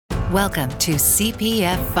Welcome to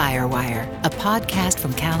CPF Firewire, a podcast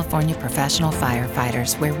from California professional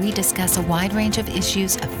firefighters where we discuss a wide range of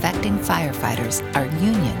issues affecting firefighters, our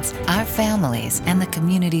unions, our families, and the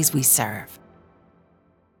communities we serve.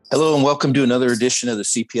 Hello and welcome to another edition of the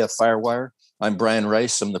CPF Firewire. I'm Brian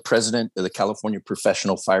Rice. I'm the president of the California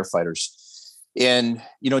Professional Firefighters. And,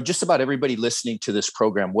 just about everybody listening to this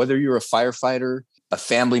program, whether you're a firefighter, a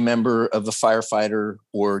family member of a firefighter,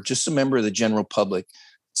 or just a member of the general public,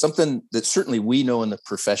 something that certainly we know in the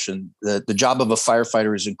profession, the job of a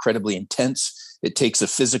firefighter is incredibly intense. It takes a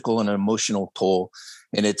physical and an emotional toll,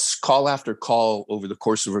 and it's call after call over the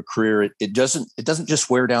course of a career. It doesn't just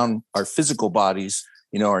wear down our physical bodies,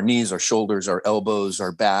 our knees, our shoulders, our elbows,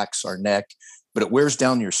 our backs, our neck, but it wears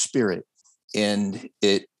down your spirit, and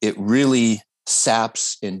it really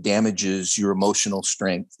saps and damages your emotional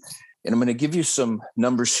strength. And I'm going to give you some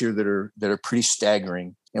numbers here that are pretty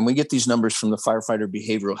staggering. And we get these numbers from the Firefighter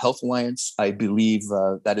Behavioral Health Alliance. I believe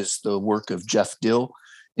that is the work of Jeff Dill.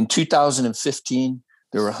 In 2015,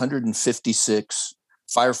 there were 156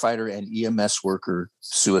 firefighter and EMS worker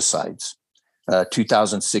suicides.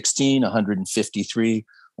 2016, 153.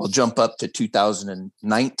 We'll jump up to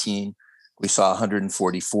 2019. We saw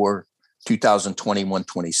 144. 2020,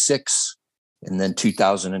 126. And then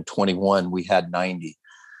 2021, we had 90.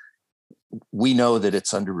 We know that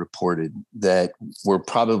it's underreported, that we're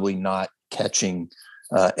probably not catching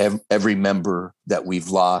every member that we've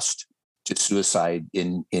lost to suicide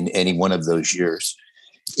in any one of those years.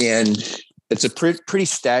 And it's a pretty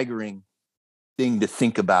staggering thing to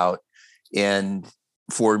think about. And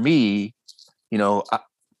for me,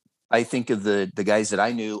 I think of the guys that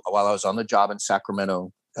I knew while I was on the job in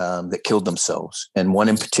Sacramento that killed themselves. And one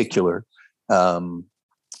in particular,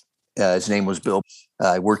 his name was Bill.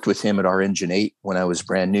 I worked with him at our Engine 8 when I was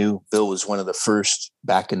brand new. Bill was one of the first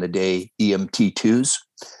back in the day EMT2s.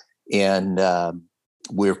 And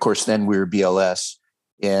we were BLS.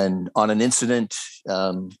 And on an incident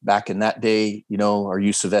back in that day, our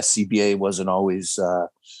use of SCBA wasn't always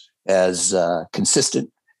as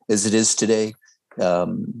consistent as it is today.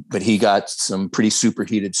 But he got some pretty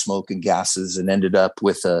superheated smoke and gases and ended up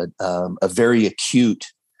with a very acute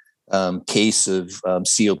case of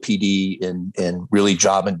COPD and really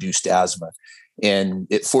job-induced asthma. And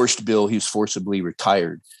it forced Bill, he was forcibly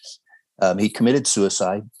retired. He committed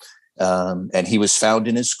suicide, and he was found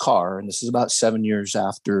in his car. And this is about 7 years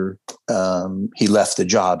after he left the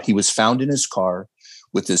job. He was found in his car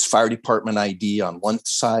with his fire department ID on one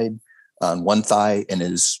side, on one thigh, and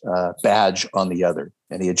his badge on the other.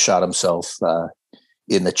 And he had shot himself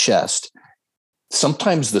in the chest.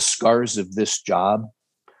 Sometimes the scars of this job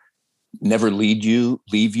never leave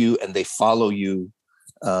you, and they follow you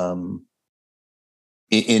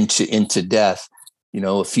into death.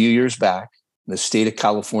 A few years back, in the state of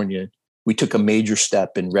California, we took a major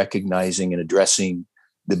step in recognizing and addressing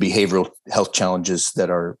the behavioral health challenges that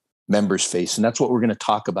our members face. And that's what we're going to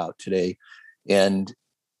talk about today. And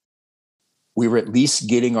we were at least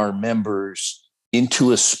getting our members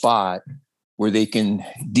into a spot where they can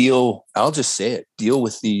deal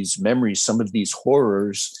with these memories, some of these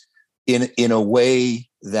horrors, in a way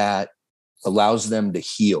that allows them to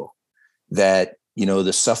heal, that,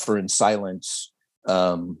 the suffer in silence.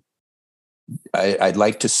 I'd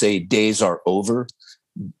like to say days are over,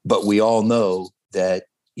 but we all know that,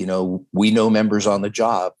 we know members on the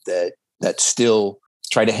job that still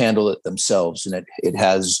try to handle it themselves. And it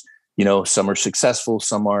has, some are successful,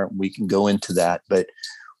 some aren't. We can go into that. But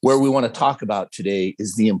where we want to talk about today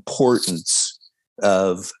is the importance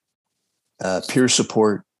of peer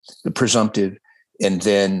support, the presumptive, and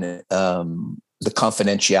then the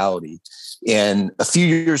confidentiality. And a few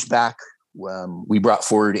years back, we brought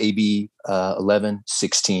forward AB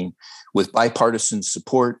 1116 with bipartisan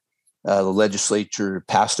support. The legislature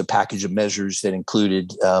passed a package of measures that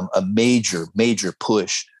included a major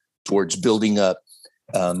push towards building up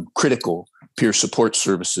critical peer support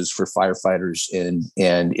services for firefighters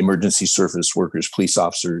and emergency service workers, police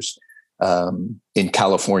officers in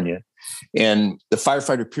California. And the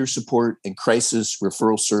Firefighter Peer Support and Crisis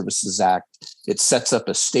Referral Services Act, it sets up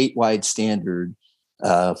a statewide standard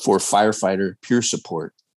for firefighter peer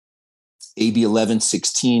support. AB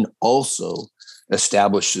 1116 also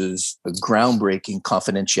establishes a groundbreaking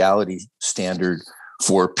confidentiality standard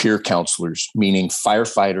for peer counselors, meaning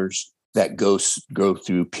firefighters that go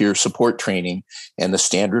through peer support training. And the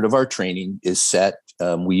standard of our training is set.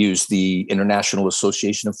 We use the International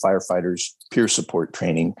Association of Firefighters peer support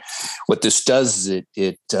training. What this does is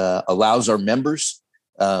it allows our members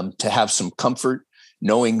to have some comfort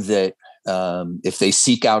knowing that if they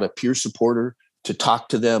seek out a peer supporter to talk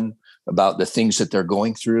to them about the things that they're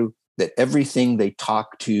going through, that everything they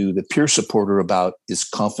talk to the peer supporter about is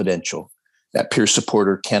confidential. That peer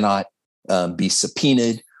supporter cannot be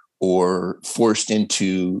subpoenaed or forced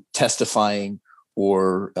into testifying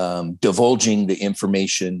or divulging the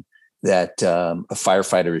information that a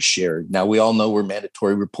firefighter has shared. Now, we all know we're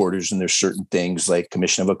mandatory reporters, and there's certain things like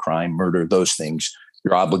commission of a crime, murder, those things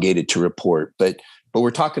you're obligated to report. But we're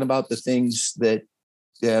talking about the things that,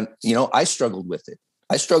 I struggled with it.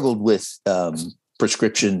 I struggled with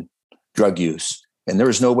prescription drug use, and there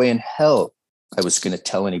was no way in hell I was going to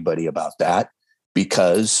tell anybody about that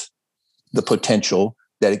because the potential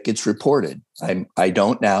that it gets reported. I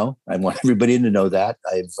don't now. I want everybody to know that.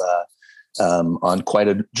 I've on quite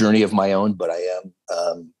a journey of my own, but I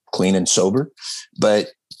am clean and sober. But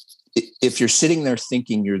if you're sitting there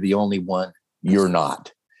thinking you're the only one, you're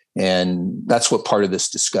not. And that's what part of this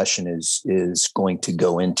discussion is going to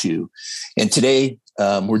go into. And today,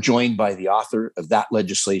 we're joined by the author of that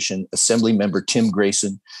legislation, Assembly Member Tim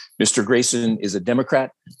Grayson. Mr. Grayson is a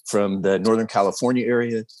Democrat from the Northern California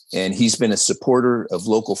area, and he's been a supporter of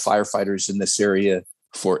local firefighters in this area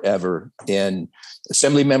forever. And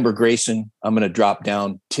Assembly Member Grayson, I'm going to drop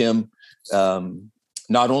down Tim,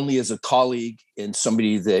 not only as a colleague and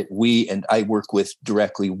somebody that we and I work with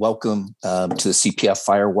directly. Welcome to the CPF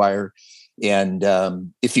Firewire.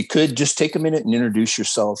 And if you could just take a minute and introduce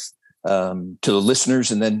yourself to the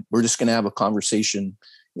listeners, and then we're just going to have a conversation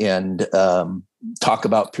and talk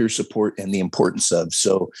about peer support and the importance of.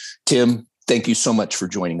 So, Tim, thank you so much for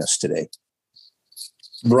joining us today.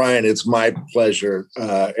 Brian, it's my pleasure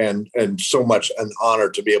and so much an honor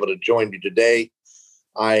to be able to join you today.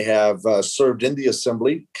 I have served in the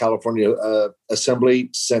Assembly, California Assembly,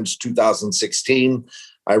 since 2016.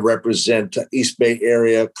 I represent East Bay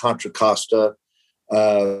area, Contra Costa,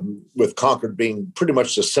 with Concord being pretty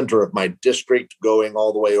much the center of my district, going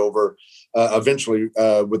all the way over, eventually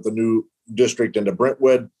with the new district into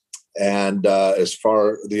Brentwood, and as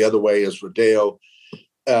far the other way as Rodeo.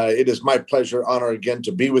 It is my pleasure, honor again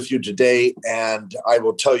to be with you today. And I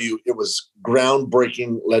will tell you, it was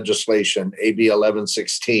groundbreaking legislation, AB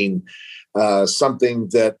 1116, something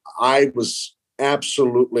that I was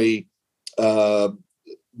absolutely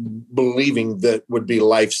believing that would be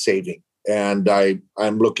life-saving. And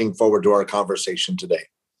I'm looking forward to our conversation today.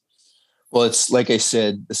 Well, it's like I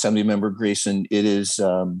said, Assembly Member Grayson, it is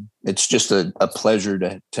it's just a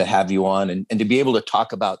pleasure to have you on and to be able to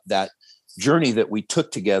talk about that journey that we took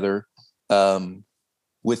together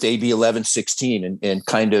with AB 1116 and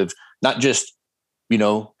kind of not just,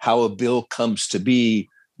 how a bill comes to be,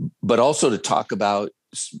 but also to talk about,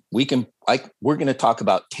 we're going to talk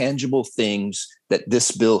about tangible things that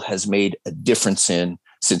this bill has made a difference in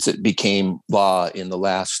since it became law in the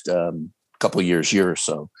last couple of year or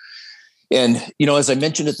so. And, as I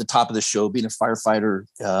mentioned at the top of the show, being a firefighter,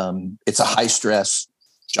 it's a high stress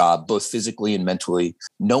job, both physically and mentally.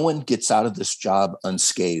 No one gets out of this job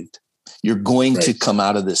unscathed. You're going to come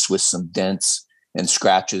out of this with some dents and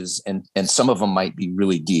scratches, and some of them might be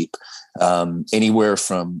really deep, anywhere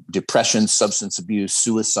from depression, substance abuse,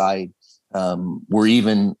 suicide. We're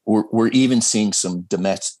even seeing some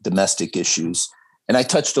domestic issues. And I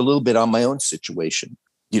touched a little bit on my own situation.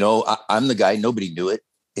 I'm the guy, nobody knew it.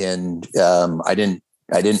 And I didn't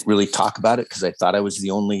really talk about it because I thought I was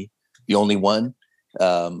the only one.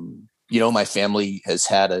 My family has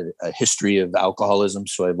had a history of alcoholism,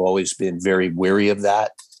 so I've always been very wary of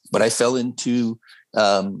that. But I fell into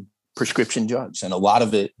prescription drugs, and a lot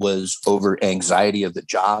of it was over anxiety of the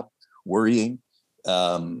job, worrying,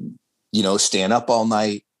 staying up all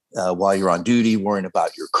night while you're on duty, worrying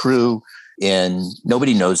about your crew. And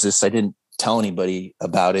nobody knows this. I didn't tell anybody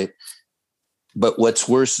about it. But what's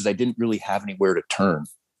worse is I didn't really have anywhere to turn.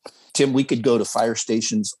 Tim, we could go to fire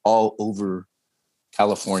stations all over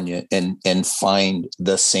California and find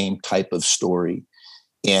the same type of story.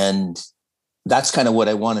 And that's kind of what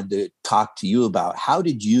I wanted to talk to you about. How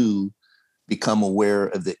did you become aware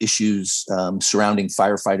of the issues surrounding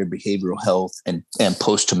firefighter behavioral health and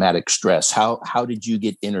post-traumatic stress? How did you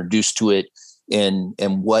get introduced to it?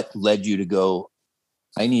 And what led you to go,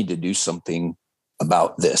 I need to do something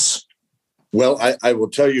about this? Well, I will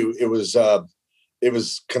tell you, it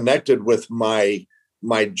was connected with my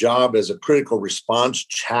job as a critical response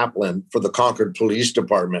chaplain for the Concord Police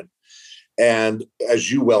Department. And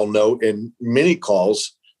as you well know, in many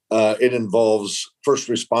calls, it involves first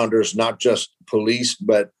responders, not just police,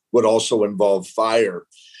 but would also involve fire.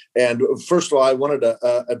 And first of all, I wanted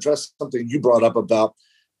to address something you brought up about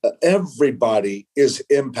everybody is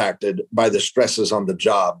impacted by the stresses on the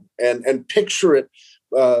job. And picture it,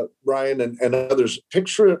 Brian and others,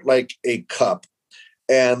 picture it like a cup.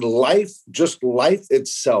 And life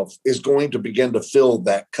itself is going to begin to fill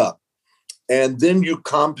that cup. And then you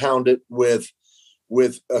compound it with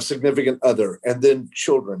a significant other, and then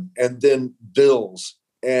children, and then bills,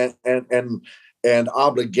 and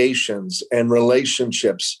obligations and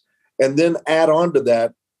relationships. And then add on to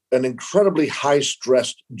that an incredibly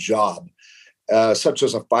high-stressed job, such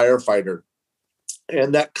as a firefighter.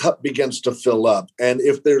 And that cup begins to fill up. And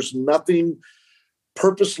if there's nothing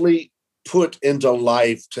purposely put into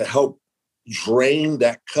life to help drain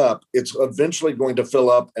that cup, it's eventually going to fill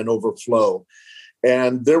up and overflow.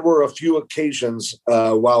 And there were a few occasions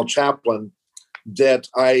while chaplain that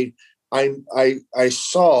I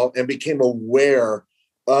saw and became aware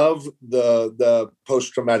of the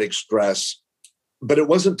post-traumatic stress. But it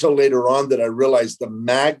wasn't until later on that I realized the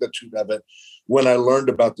magnitude of it when I learned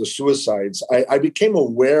about the suicides. I became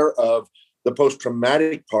aware of the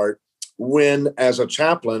post-traumatic part when, as a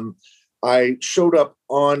chaplain, I showed up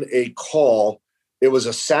on a call. It was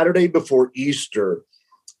a Saturday before Easter,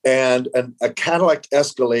 and a Cadillac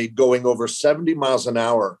Escalade going over 70 miles an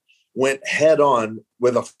hour went head on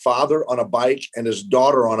with a father on a bike and his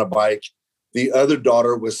daughter on a bike. The other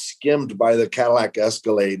daughter was skimmed by the Cadillac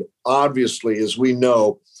Escalade. Obviously, as we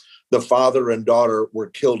know, the father and daughter were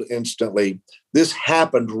killed instantly. This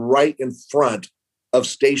happened right in front of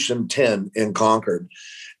Station 10 in Concord.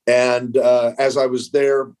 And as I was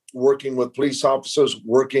there working with police officers,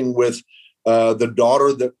 working with the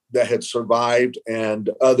daughter that had survived and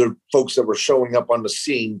other folks that were showing up on the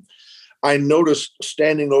scene, I noticed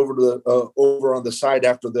standing over on the side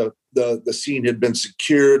after the scene had been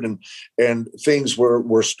secured and things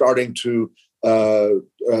were starting to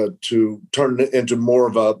turn into more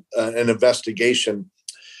of an investigation,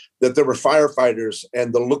 that there were firefighters,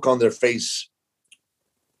 and the look on their face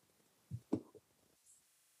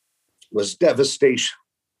was devastation.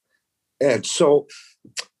 And so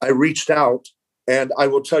I reached out, and I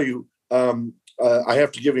will tell you, I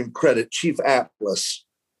have to give him credit. Chief Atlas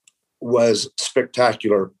was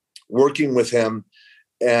spectacular, working with him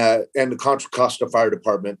and the Contra Costa Fire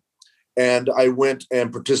Department. And I went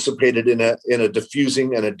and participated in a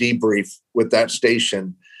diffusing and a debrief with that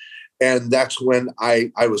station. And that's when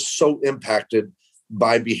I was so impacted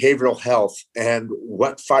by behavioral health and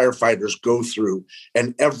what firefighters go through.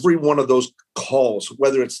 And every one of those calls,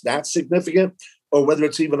 whether it's that significant or whether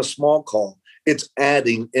it's even a small call, it's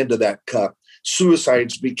adding into that cup.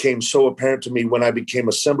 Suicides became so apparent to me when I became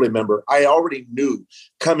assembly member. I already knew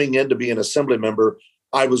coming in to be an assembly member,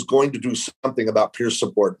 I was going to do something about peer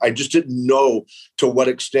support. I just didn't know to what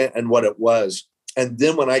extent and what it was. And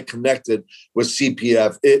then when I connected with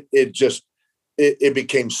CPF, it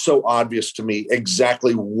became so obvious to me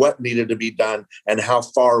exactly what needed to be done and how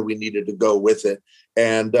far we needed to go with it.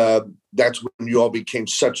 And that's when you all became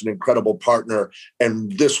such an incredible partner.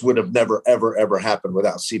 And this would have never, ever, ever happened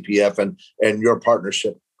without CPF and your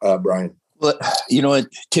partnership, Brian. Well, you know what,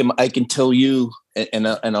 Tim, I can tell you and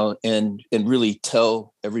really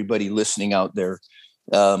tell everybody listening out there.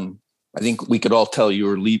 I think we could all tell you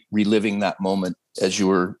were reliving that moment as you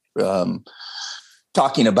were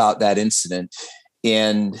talking about that incident.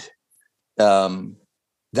 And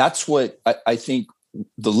that's what I think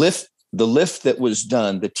the lift that was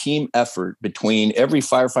done, the team effort between every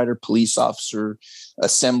firefighter, police officer,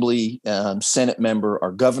 assembly, Senate member,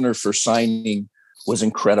 our governor for signing, was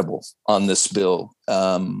incredible on this bill.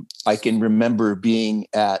 I can remember being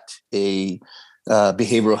at a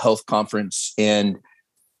behavioral health conference, and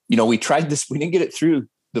we tried this. We didn't get it through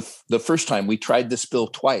the first time. We tried this bill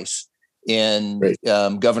twice, and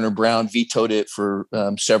Governor Brown vetoed it for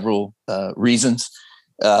several reasons.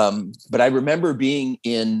 But I remember being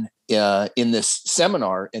in this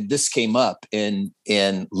seminar, and this came up, and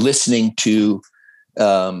listening to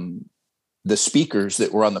the speakers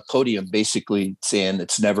that were on the podium basically saying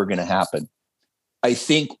it's never going to happen. I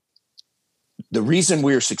think the reason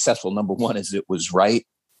we were successful, number one, is it was right.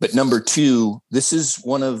 But number two, this is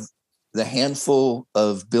one of the handful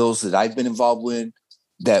of bills that I've been involved with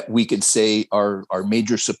that we could say our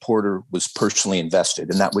major supporter was personally invested,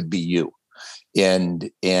 and that would be you. And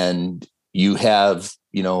you have,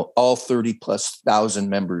 all 30,000+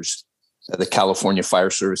 members of the California Fire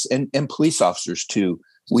Service and police officers too.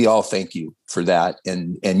 We all thank you for that.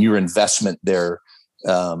 And your investment there,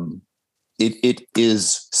 it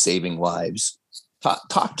is saving lives.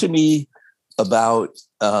 Talk to me about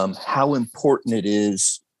how important it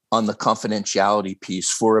is on the confidentiality piece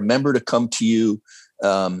for a member to come to you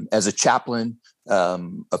as a chaplain,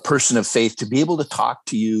 a person of faith, to be able to talk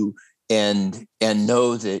to you and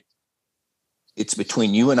know that it's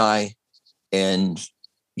between you and I, and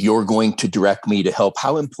you're going to direct me to help.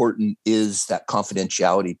 How important is that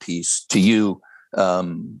confidentiality piece to you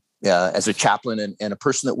as a chaplain and a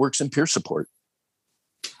person that works in peer support?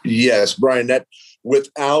 Yes, Brian, that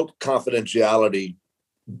without confidentiality,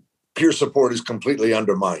 peer support is completely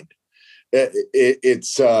undermined.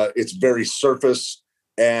 It's very surface,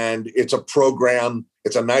 and it's a program.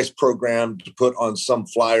 It's a nice program to put on some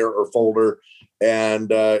flyer or folder, and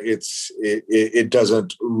it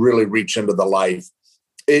doesn't really reach into the life.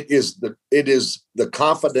 It is the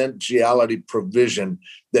confidentiality provision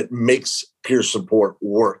that makes peer support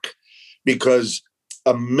work, because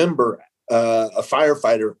a member, a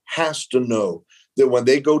firefighter, has to know that when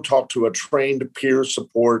they go talk to a trained peer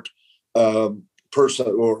support person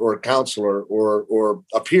or a counselor or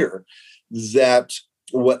a peer, that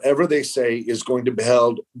whatever they say is going to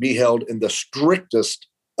be held in the strictest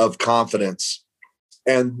of confidence.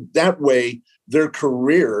 And that way, their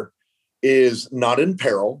career is not in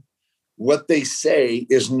peril. What they say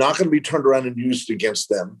is not going to be turned around and used against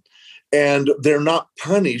them. And they're not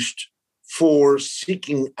punished for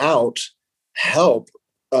seeking out help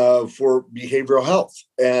for behavioral health.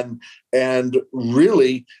 And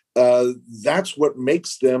really, that's what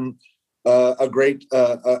makes them a great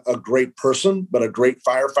person, but a great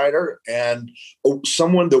firefighter, and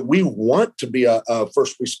someone that we want to be a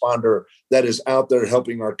first responder that is out there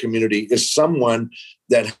helping our community, is someone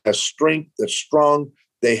that has strength, that's strong.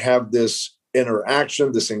 They have this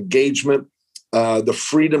interaction, this engagement, the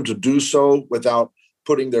freedom to do so without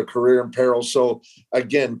putting their career in peril. So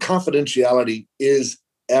again, confidentiality is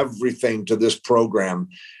everything to this program.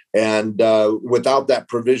 And without that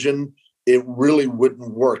provision, it really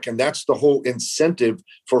wouldn't work. And that's the whole incentive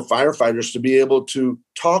for firefighters, to be able to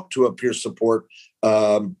talk to a peer support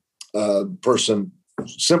person,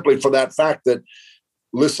 simply for that fact that,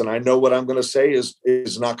 listen, I know what I'm going to say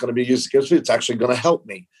is not going to be used against me. It's actually going to help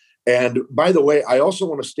me. And by the way, I also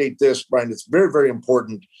want to state this, Brian, it's very, very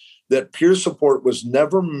important that peer support was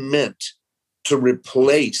never meant to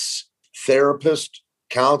replace therapists,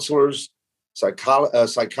 counselors,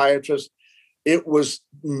 psychiatrists. It was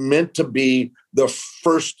meant to be the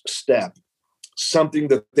first step, something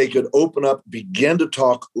that they could open up, begin to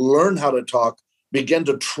talk, learn how to talk, begin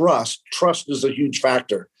to trust. Trust is a huge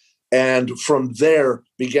factor. And from there,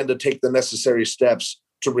 begin to take the necessary steps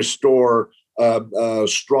to restore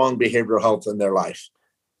strong behavioral health in their life.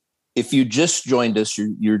 If you just joined us,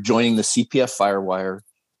 you're joining the CPF Firewire.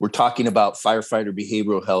 We're talking about firefighter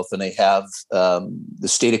behavioral health, and I have the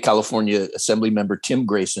state of California Assembly member Tim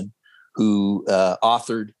Grayson, who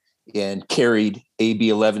authored and carried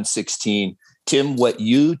AB 1116. Tim, what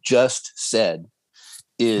you just said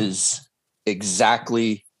is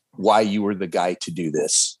exactly why you were the guy to do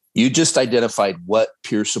this. You just identified what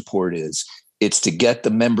peer support is. It's to get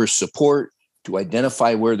the members' support, to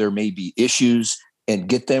identify where there may be issues, and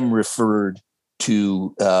get them referred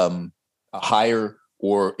to a higher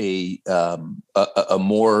or a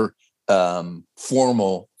more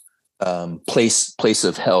formal place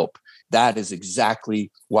of help. That is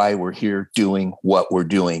exactly why we're here doing what we're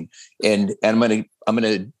doing. And I'm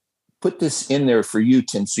gonna put this in there for you,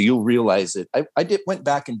 Tim, so you'll realize it. I went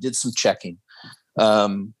back and did some checking.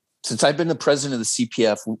 Since I've been the president of the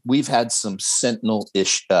CPF, we've had some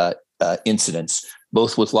sentinel-ish incidents,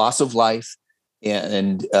 both with loss of life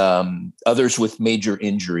and others with major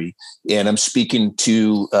injury. And I'm speaking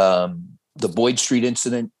to the Boyd Street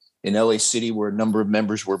incident in LA City, where a number of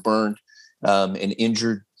members were burned and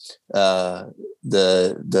injured. The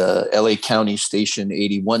LA County Station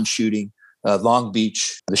 81 shooting, Long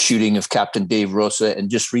Beach, the shooting of Captain Dave Rosa, and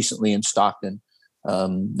just recently in Stockton,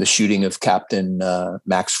 the shooting of Captain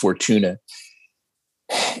Max Fortuna.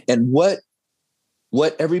 And what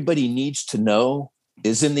everybody needs to know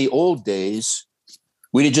is, in the old days,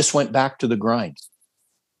 we'd have just went back to the grind.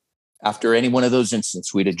 After any one of those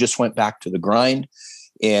incidents, we'd have just went back to the grind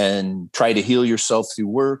and try to heal yourself through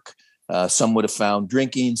work. Some would have found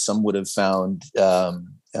drinking. Some would have found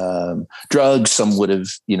drugs. Some would have,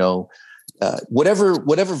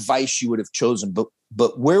 whatever vice you would have chosen.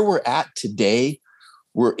 But where we're at today,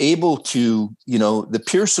 we're able to, the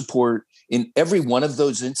peer support in every one of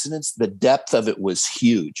those incidents, the depth of it was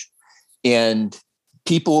huge. And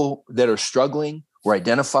people that are struggling were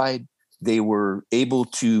identified. They were able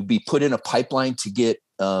to be put in a pipeline to get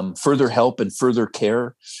further help and further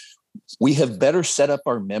care. We have better set up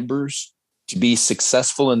our members to be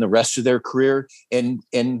successful in the rest of their career.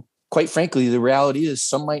 And quite frankly, the reality is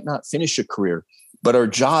some might not finish a career, but our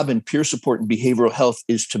job in peer support and behavioral health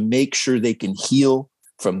is to make sure they can heal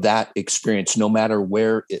from that experience, no matter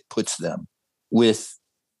where it puts them. With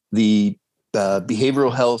the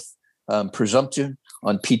behavioral health presumption,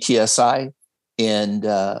 on PTSI and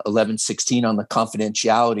 1116 on the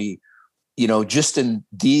confidentiality, just in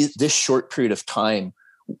this short period of time,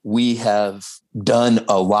 we have done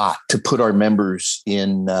a lot to put our members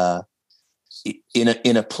in a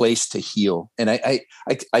place to heal. And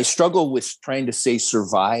I struggle with trying to say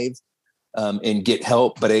survive and get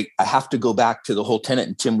help, but I have to go back to the whole tenet.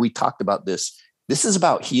 And Tim, we talked about this. This is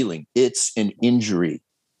about healing. It's an injury.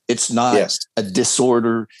 It's not a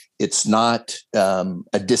disorder. It's not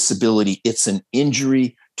a disability. It's an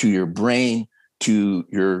injury to your brain, to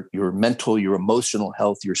your mental, your emotional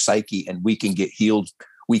health, your psyche, and we can get healed.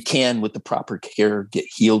 We can, with the proper care, get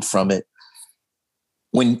healed from it.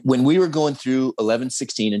 When we were going through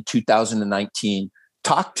 1116 in 2019,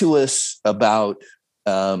 talk to us about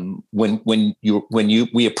when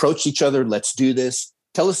we approached each other. Let's do this.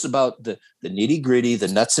 Tell us about the nitty gritty, the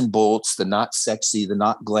nuts and bolts, the not sexy, the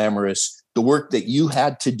not glamorous, the work that you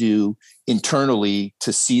had to do internally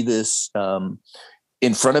to see this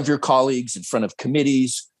in front of your colleagues, in front of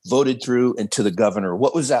committees, voted through, and to the governor.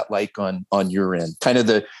 What was that like on your end? Kind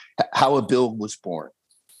of how a bill was born.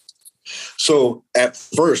 So at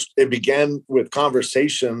first, it began with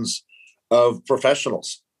conversations of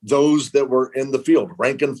professionals, those that were in the field,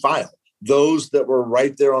 rank and file, those that were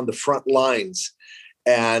right there on the front lines.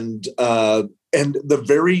 And the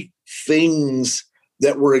very things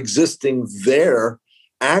that were existing there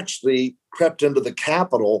actually crept into the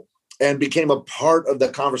Capitol and became a part of the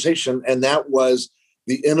conversation. And that was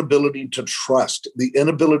the inability to trust, the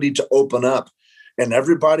inability to open up. And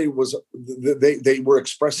everybody they were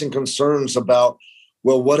expressing concerns about,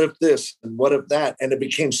 well, what if this and what if that? And it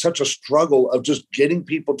became such a struggle of just getting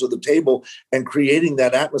people to the table and creating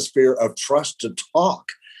that atmosphere of trust to talk.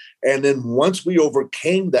 And then once we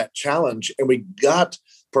overcame that challenge and we got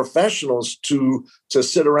professionals to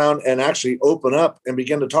sit around and actually open up and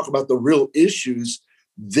begin to talk about the real issues,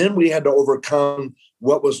 then we had to overcome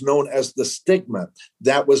what was known as the stigma.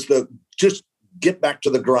 That was just get back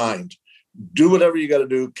to the grind, do whatever you got to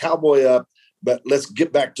do, cowboy up, but let's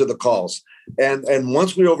get back to the calls. And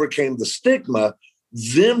once we overcame the stigma,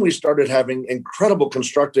 then we started having incredible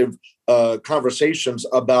constructive conversations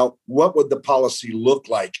about what would the policy look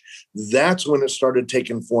like. That's when it started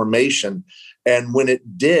taking formation. And when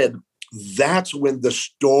it did, that's when the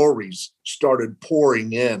stories started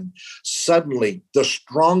pouring in. Suddenly, the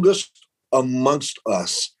strongest amongst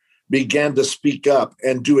us began to speak up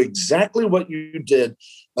and do exactly what you did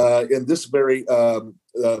in this very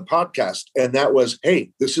podcast. And that was,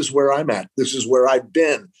 hey, this is where I'm at. This is where I've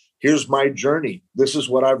been. Here's my journey. This is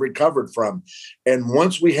what I've recovered from. And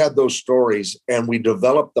once we had those stories and we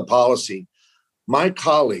developed the policy, my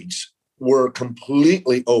colleagues were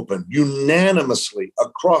completely open, unanimously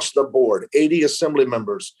across the board, 80 assembly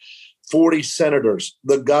members, 40 senators,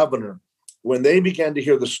 the governor. When they began to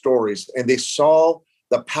hear the stories and they saw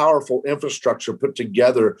the powerful infrastructure put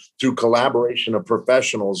together through collaboration of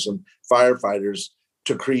professionals and firefighters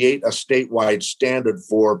to create a statewide standard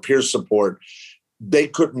for peer support, they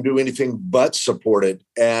couldn't do anything but support it.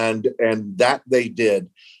 And that they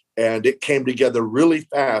did. And it came together really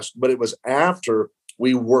fast, but it was after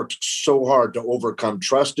we worked so hard to overcome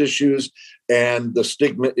trust issues and the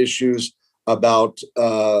stigma issues about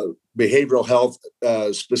behavioral health,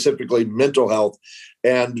 specifically mental health.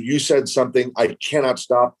 And you said something I cannot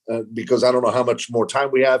stop because I don't know how much more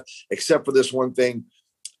time we have, except for this one thing.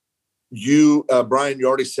 You, Brian, you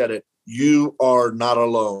already said it. You are not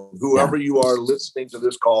alone. Whoever you are listening to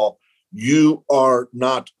this call, you are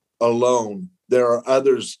not alone. There are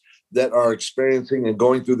others that are experiencing and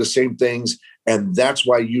going through the same things. And that's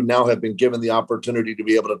why you now have been given the opportunity to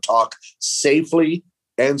be able to talk safely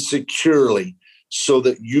and securely so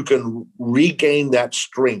that you can regain that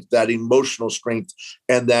strength, that emotional strength,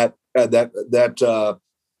 and that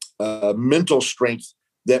mental strength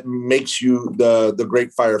that makes you the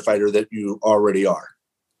great firefighter that you already are.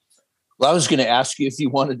 Well, I was going to ask you if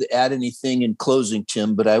you wanted to add anything in closing,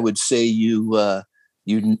 Tim, but I would say you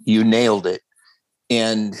nailed it.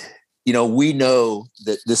 And we know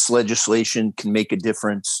that this legislation can make a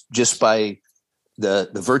difference just by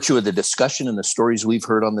the virtue of the discussion and the stories we've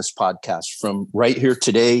heard on this podcast, from right here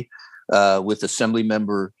today with Assembly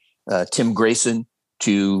Member Tim Grayson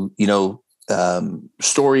to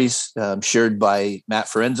stories shared by Matt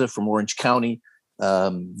Forenza from Orange County,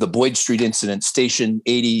 the Boyd Street incident, Station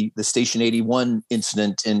 80, the Station 81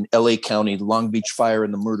 incident in LA County, the Long Beach fire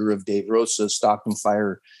and the murder of Dave Rosa, Stockton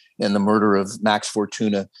fire and the murder of Max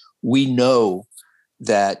Fortuna. We know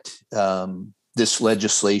that this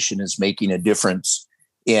legislation is making a difference.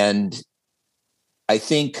 And I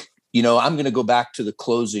think, I'm going to go back to the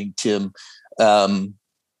closing, Tim.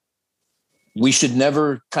 we should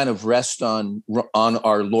never kind of rest on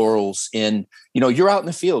our laurels. And, you're out in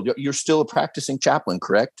the field. You're still a practicing chaplain,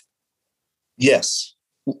 correct? Yes.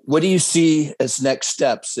 What do you see as next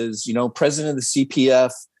steps? As, president of the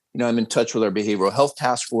CPF, I'm in touch with our behavioral health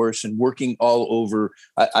task force and working all over.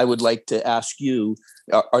 I would like to ask you,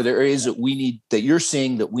 are there areas that you're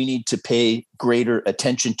seeing that we need to pay greater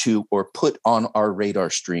attention to or put on our radar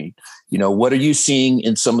screen? What are you seeing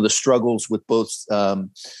in some of the struggles with both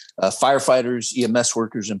firefighters, EMS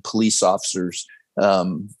workers, and police officers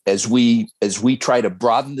as we try to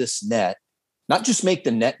broaden this net, not just make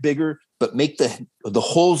the net bigger, but make the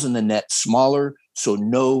holes in the net smaller so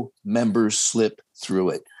no members slip through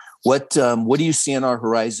it? What do you see on our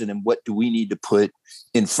horizon, and what do we need to put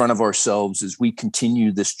in front of ourselves as we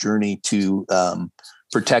continue this journey to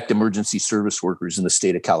protect emergency service workers in the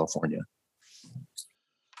state of California?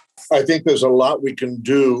 I think there's a lot we can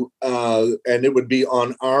do, and it would be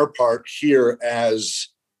on our part here as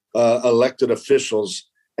elected officials,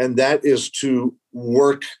 and that is to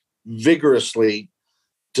work vigorously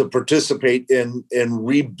to participate in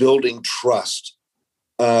rebuilding trust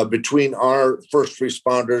between our first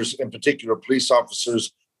responders, in particular police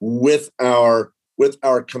officers, with our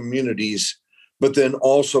communities, but then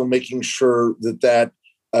also making sure that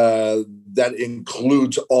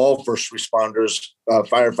includes all first responders,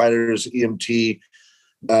 firefighters, EMT,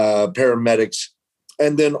 paramedics,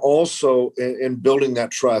 and then also in building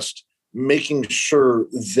that trust, making sure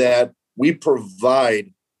that we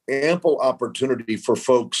provide ample opportunity for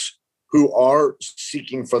folks who are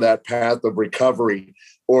seeking for that path of recovery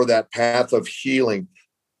or that path of healing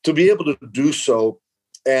to be able to do so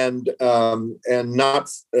and not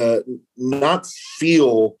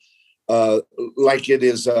feel like it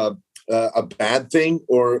is a bad thing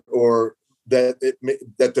or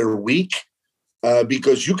that they're weak,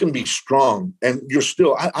 because you can be strong and you're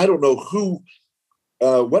still. I don't know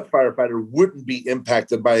what firefighter wouldn't be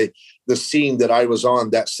impacted by the scene that I was on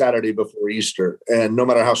that Saturday before Easter, and no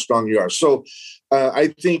matter how strong you are. So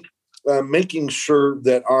I think making sure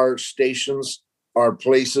that our stations are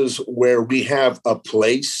places where we have a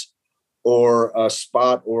place or a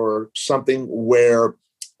spot or something where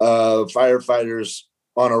firefighters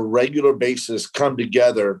on a regular basis come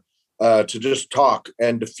together to just talk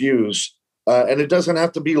and diffuse. And it doesn't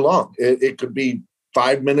have to be long. It could be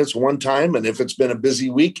 5 minutes one time. And if it's been a busy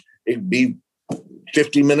week, it'd be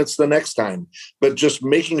 50 minutes the next time. But just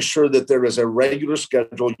making sure that there is a regular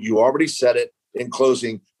schedule. You already said it in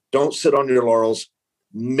closing. Don't sit on your laurels.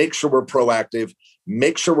 Make sure we're proactive.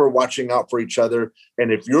 Make sure we're watching out for each other.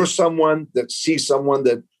 And if you're someone that sees someone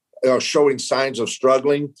that are showing signs of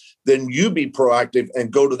struggling, then you be proactive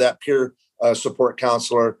and go to that peer support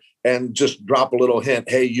counselor and just drop a little hint.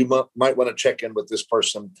 Hey, you might want to check in with this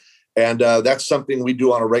person. And that's something we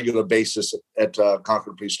do on a regular basis at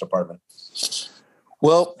Concord Police Department.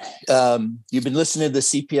 Well, you've been listening to the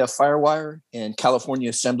CPF Firewire and California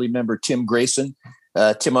Assembly Member Tim Grayson.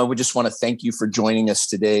 Tim, I would just want to thank you for joining us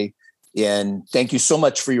today. And thank you so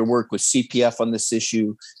much for your work with CPF on this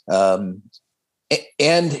issue and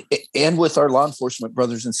with our law enforcement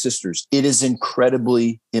brothers and sisters. It is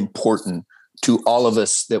incredibly important to all of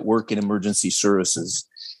us that work in emergency services.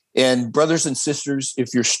 And brothers and sisters,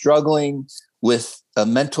 if you're struggling with a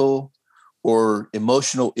mental or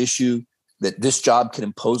emotional issue that this job can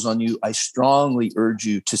impose on you, I strongly urge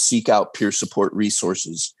you to seek out peer support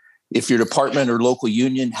resources. If your department or local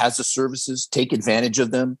union has the services, take advantage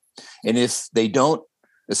of them. And if they don't,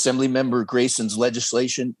 Assemblymember Grayson's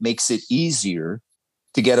legislation makes it easier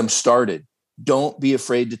to get them started. Don't be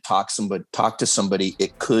afraid to talk to somebody.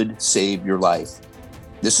 It could save your life.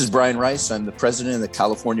 This is Brian Rice. I'm the president of the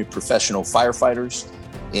California Professional Firefighters,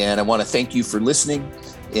 and I want to thank you for listening,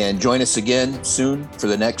 and join us again soon for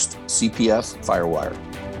the next CPF Firewire.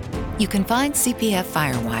 You can find CPF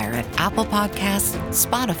Firewire at Apple Podcasts,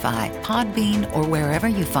 Spotify, Podbean, or wherever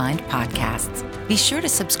you find podcasts. Be sure to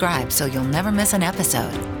subscribe so you'll never miss an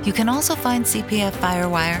episode. You can also find CPF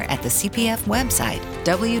Firewire at the CPF website,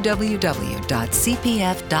 www.cpf.org,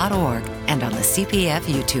 and on the CPF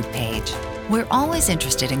YouTube page. We're always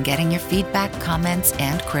interested in getting your feedback, comments,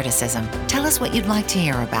 and criticism. Tell us what you'd like to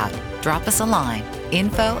hear about. Drop us a line,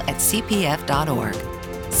 info@cpf.org.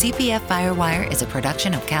 CPF Firewire is a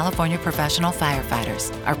production of California Professional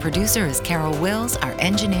Firefighters. Our producer is Carol Wills. Our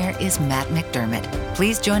engineer is Matt McDermott.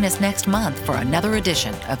 Please join us next month for another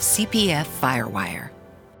edition of CPF Firewire.